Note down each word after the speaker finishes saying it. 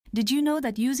Did you know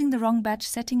that using the wrong batch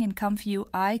setting in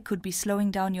ComfyUI could be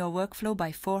slowing down your workflow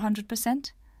by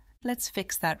 400%? Let's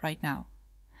fix that right now.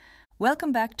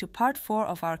 Welcome back to part 4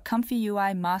 of our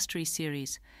ComfyUI Mastery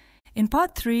series. In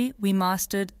part 3, we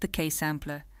mastered the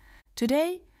K-sampler.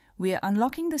 Today, we are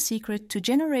unlocking the secret to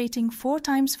generating 4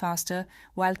 times faster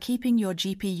while keeping your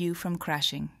GPU from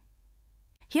crashing.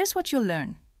 Here's what you'll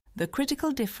learn: the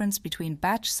critical difference between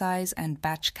batch size and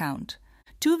batch count,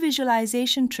 2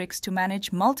 visualization tricks to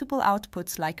manage multiple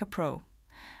outputs like a pro,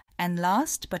 and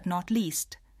last but not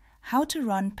least, how to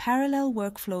run parallel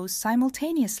workflows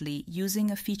simultaneously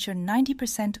using a feature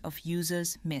 90% of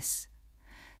users miss.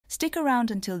 Stick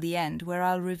around until the end, where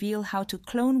I'll reveal how to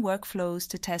clone workflows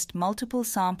to test multiple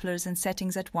samplers and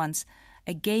settings at once,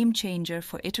 a game changer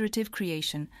for iterative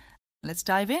creation. Let's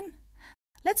dive in.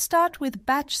 Let's start with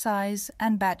batch size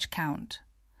and batch count.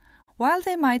 While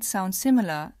they might sound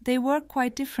similar, they work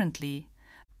quite differently.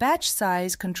 Batch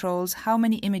size controls how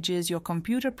many images your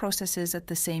computer processes at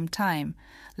the same time,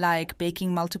 like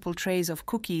baking multiple trays of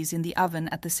cookies in the oven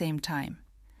at the same time.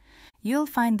 You'll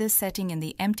find this setting in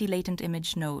the empty latent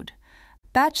image node.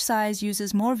 Batch size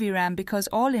uses more VRAM because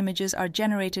all images are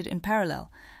generated in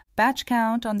parallel. Batch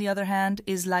count, on the other hand,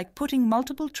 is like putting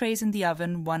multiple trays in the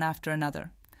oven one after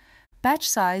another. Batch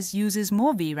size uses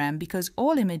more VRAM because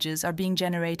all images are being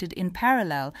generated in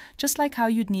parallel, just like how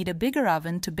you'd need a bigger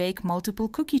oven to bake multiple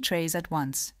cookie trays at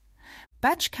once.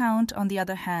 Batch count, on the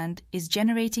other hand, is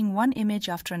generating one image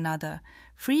after another,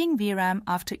 freeing VRAM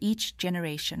after each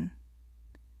generation.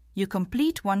 You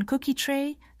complete one cookie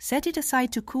tray, set it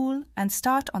aside to cool, and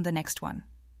start on the next one.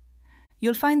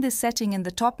 You'll find this setting in the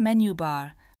top menu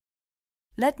bar.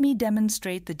 Let me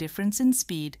demonstrate the difference in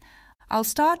speed. I'll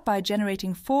start by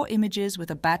generating 4 images with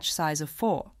a batch size of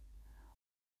 4.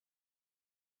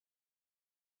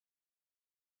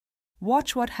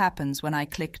 Watch what happens when I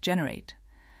click Generate.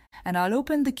 And I'll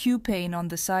open the queue pane on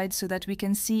the side so that we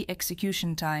can see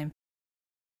execution time.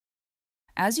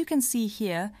 As you can see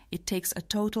here, it takes a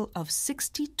total of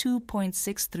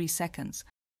 62.63 seconds.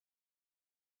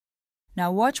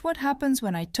 Now watch what happens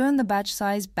when I turn the batch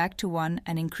size back to 1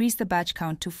 and increase the batch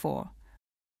count to 4.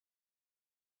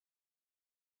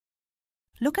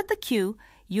 Look at the queue,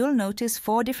 you'll notice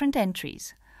 4 different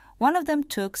entries. One of them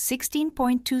took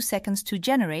 16.2 seconds to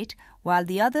generate, while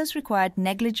the others required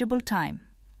negligible time.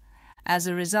 As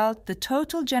a result, the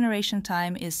total generation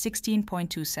time is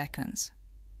 16.2 seconds.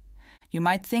 You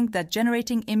might think that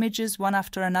generating images one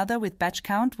after another with batch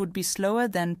count would be slower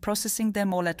than processing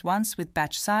them all at once with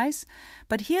batch size,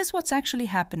 but here's what's actually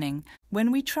happening.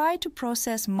 When we try to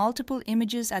process multiple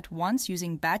images at once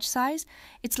using batch size,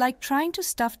 it's like trying to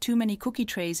stuff too many cookie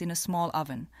trays in a small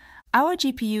oven. Our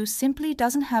GPU simply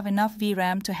doesn't have enough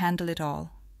VRAM to handle it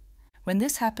all. When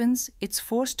this happens, it's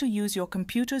forced to use your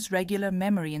computer's regular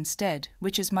memory instead,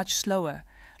 which is much slower,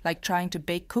 like trying to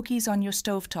bake cookies on your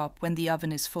stovetop when the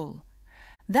oven is full.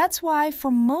 That's why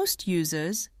for most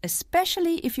users,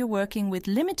 especially if you're working with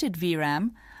limited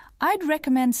VRAM, I'd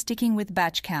recommend sticking with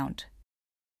batch count.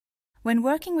 When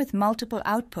working with multiple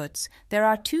outputs, there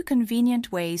are 2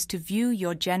 convenient ways to view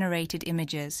your generated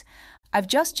images. I've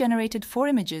just generated 4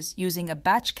 images using a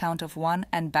batch count of 1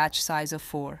 and batch size of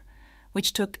 4,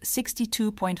 which took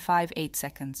 62.58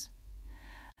 seconds.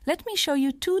 Let me show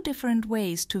you 2 different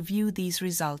ways to view these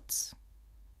results.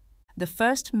 The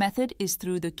first method is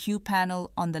through the queue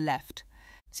panel on the left.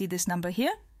 See this number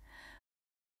here?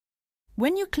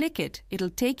 When you click it, it'll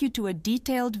take you to a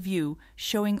detailed view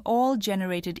showing all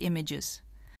generated images.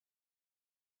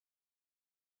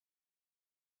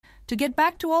 To get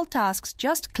back to all tasks,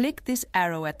 just click this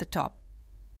arrow at the top.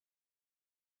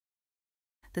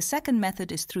 The second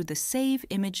method is through the Save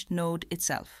Image node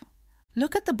itself.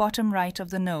 Look at the bottom right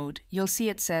of the node. You'll see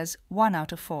it says 1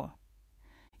 out of 4.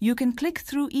 You can click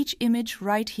through each image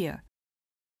right here.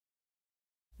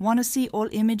 Want to see all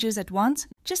images at once?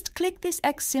 Just click this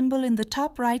X symbol in the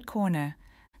top right corner.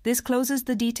 This closes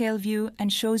the detail view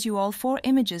and shows you all 4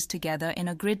 images together in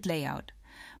a grid layout.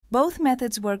 Both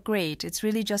methods work great. It's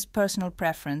really just personal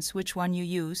preference which one you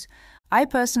use. I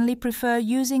personally prefer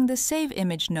using the Save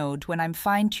Image node when I'm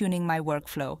fine-tuning my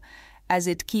workflow, as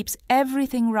it keeps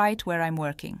everything right where I'm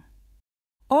working.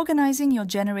 Organizing your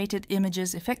generated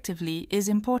images effectively is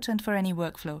important for any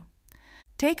workflow.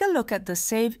 Take a look at the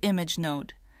Save Image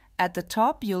node. At the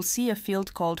top, you'll see a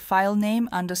field called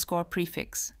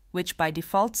filename_prefix, which by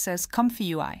default says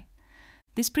ComfyUI.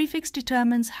 This prefix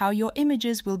determines how your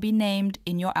images will be named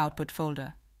in your output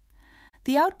folder.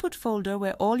 The output folder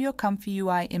where all your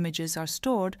ComfyUI images are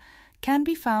stored can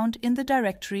be found in the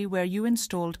directory where you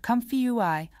installed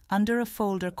ComfyUI under a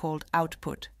folder called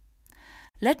Output.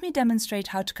 Let me demonstrate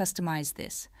how to customize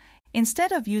this.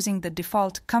 Instead of using the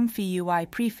default ComfyUI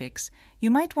prefix, you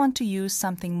might want to use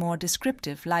something more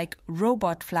descriptive like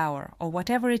robot flower or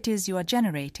whatever it is you are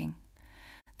generating.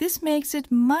 This makes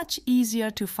it much easier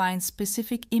to find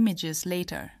specific images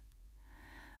later.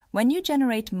 When you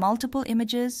generate multiple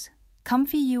images,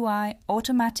 ComfyUI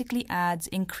automatically adds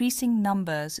increasing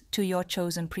numbers to your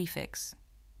chosen prefix.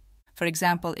 For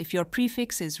example, if your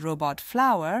prefix is robot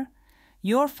flower,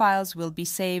 your files will be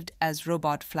saved as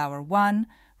robot flower 1,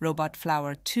 robot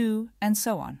flower 2, and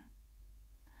so on.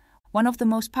 One of the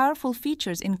most powerful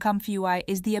features in ComfyUI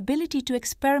is the ability to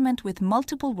experiment with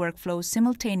multiple workflows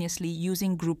simultaneously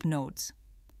using group nodes.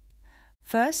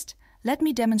 First, let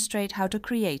me demonstrate how to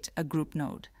create a group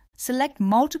node. Select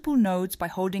multiple nodes by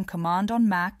holding Command on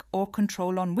Mac or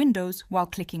Control on Windows while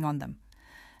clicking on them.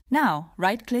 Now,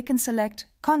 right-click and select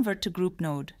Convert to Group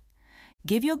Node.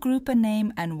 Give your group a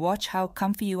name and watch how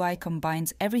ComfyUI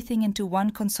combines everything into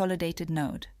one consolidated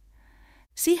node.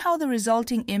 See how the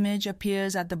resulting image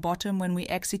appears at the bottom when we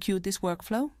execute this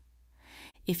workflow?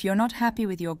 If you're not happy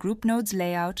with your group node's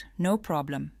layout, no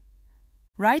problem.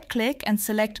 Right-click and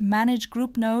select Manage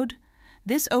Group Node.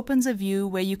 This opens a view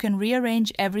where you can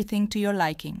rearrange everything to your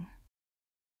liking.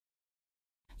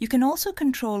 You can also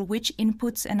control which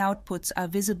inputs and outputs are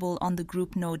visible on the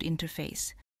group node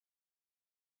interface.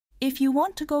 If you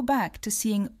want to go back to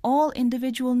seeing all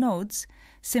individual nodes,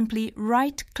 simply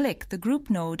right-click the group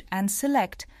node and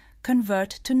select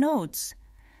Convert to Nodes.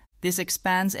 This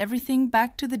expands everything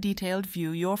back to the detailed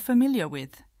view you're familiar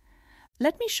with.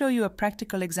 Let me show you a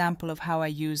practical example of how I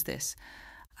use this.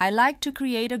 I like to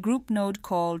create a group node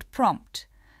called Prompt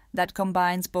that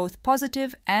combines both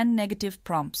positive and negative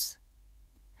prompts.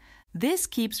 This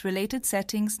keeps related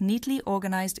settings neatly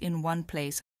organized in one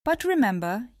place. But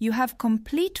remember, you have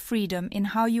complete freedom in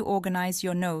how you organize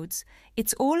your nodes.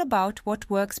 It's all about what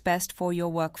works best for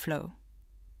your workflow.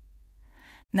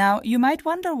 Now, you might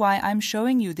wonder why I'm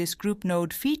showing you this group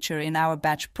node feature in our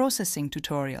batch processing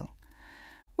tutorial.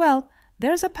 Well,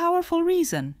 there's a powerful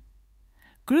reason.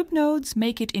 Group nodes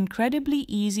make it incredibly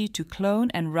easy to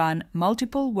clone and run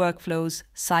multiple workflows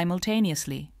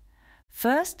simultaneously.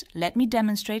 First, let me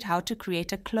demonstrate how to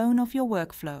create a clone of your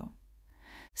workflow.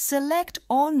 Select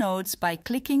all nodes by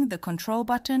clicking the Control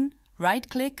button,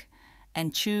 right-click,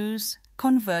 and choose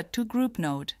Convert to Group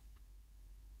Node.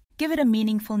 Give it a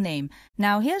meaningful name.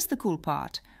 Now here's the cool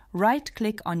part.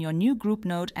 Right-click on your new group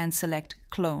node and select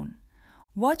Clone.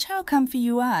 Watch how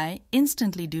ComfyUI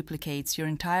instantly duplicates your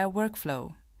entire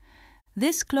workflow.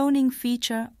 This cloning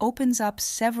feature opens up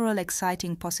several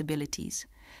exciting possibilities.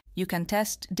 You can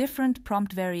test different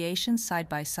prompt variations side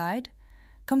by side,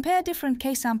 compare different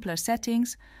K-sampler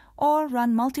settings, or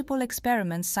run multiple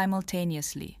experiments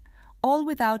simultaneously, all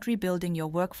without rebuilding your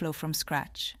workflow from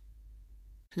scratch.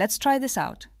 Let's try this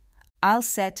out. I'll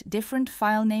set different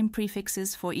file name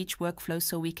prefixes for each workflow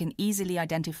so we can easily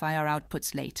identify our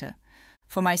outputs later.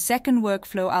 For my second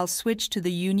workflow, I'll switch to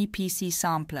the UniPC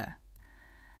sampler.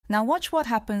 Now watch what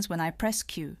happens when I press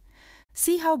Q.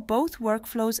 See how both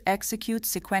workflows execute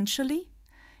sequentially?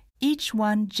 Each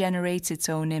one generates its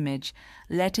own image,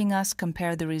 letting us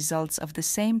compare the results of the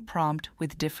same prompt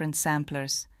with different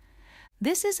samplers.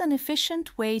 This is an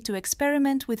efficient way to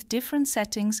experiment with different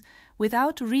settings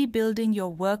without rebuilding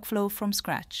your workflow from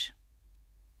scratch.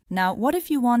 Now, what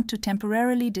if you want to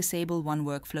temporarily disable one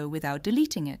workflow without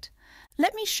deleting it?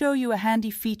 Let me show you a handy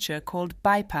feature called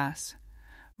Bypass.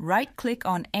 Right-click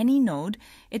on any node,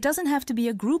 it doesn't have to be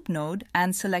a group node,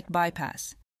 and select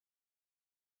Bypass.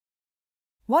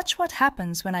 Watch what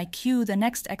happens when I queue the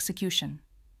next execution.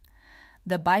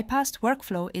 The bypassed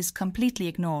workflow is completely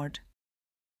ignored.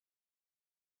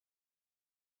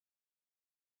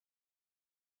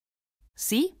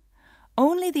 See?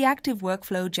 Only the active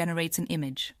workflow generates an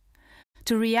image.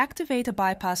 To reactivate a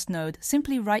bypassed node,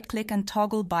 simply right-click and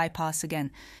toggle Bypass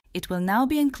again. It will now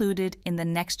be included in the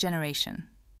next generation.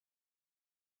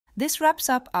 This wraps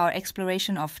up our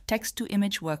exploration of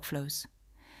text-to-image workflows.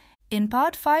 In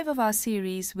part 5 of our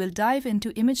series, we'll dive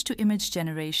into image-to-image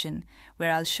generation,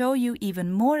 where I'll show you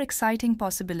even more exciting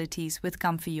possibilities with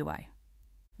ComfyUI.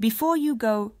 Before you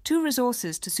go, 2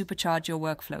 resources to supercharge your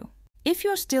workflow. If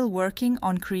you're still working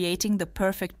on creating the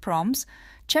perfect prompts,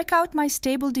 check out my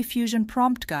Stable Diffusion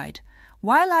prompt guide.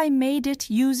 While I made it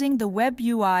using the web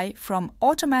UI from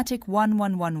Automatic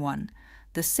 1111,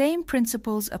 the same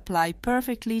principles apply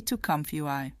perfectly to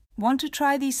ComfyUI. Want to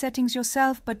try these settings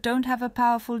yourself but don't have a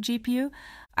powerful GPU?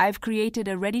 I've created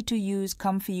a ready-to-use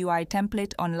ComfyUI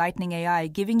template on Lightning AI,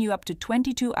 giving you up to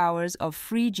 22 hours of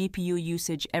free GPU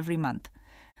usage every month.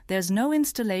 There's no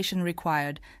installation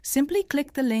required. Simply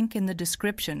click the link in the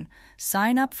description.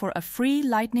 Sign up for a free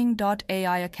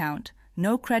lightning.ai account.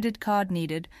 No credit card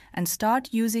needed, and start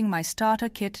using my starter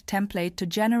kit template to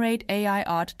generate AI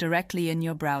art directly in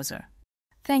your browser.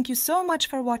 Thank you so much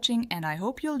for watching, and I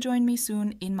hope you'll join me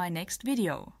soon in my next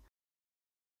video.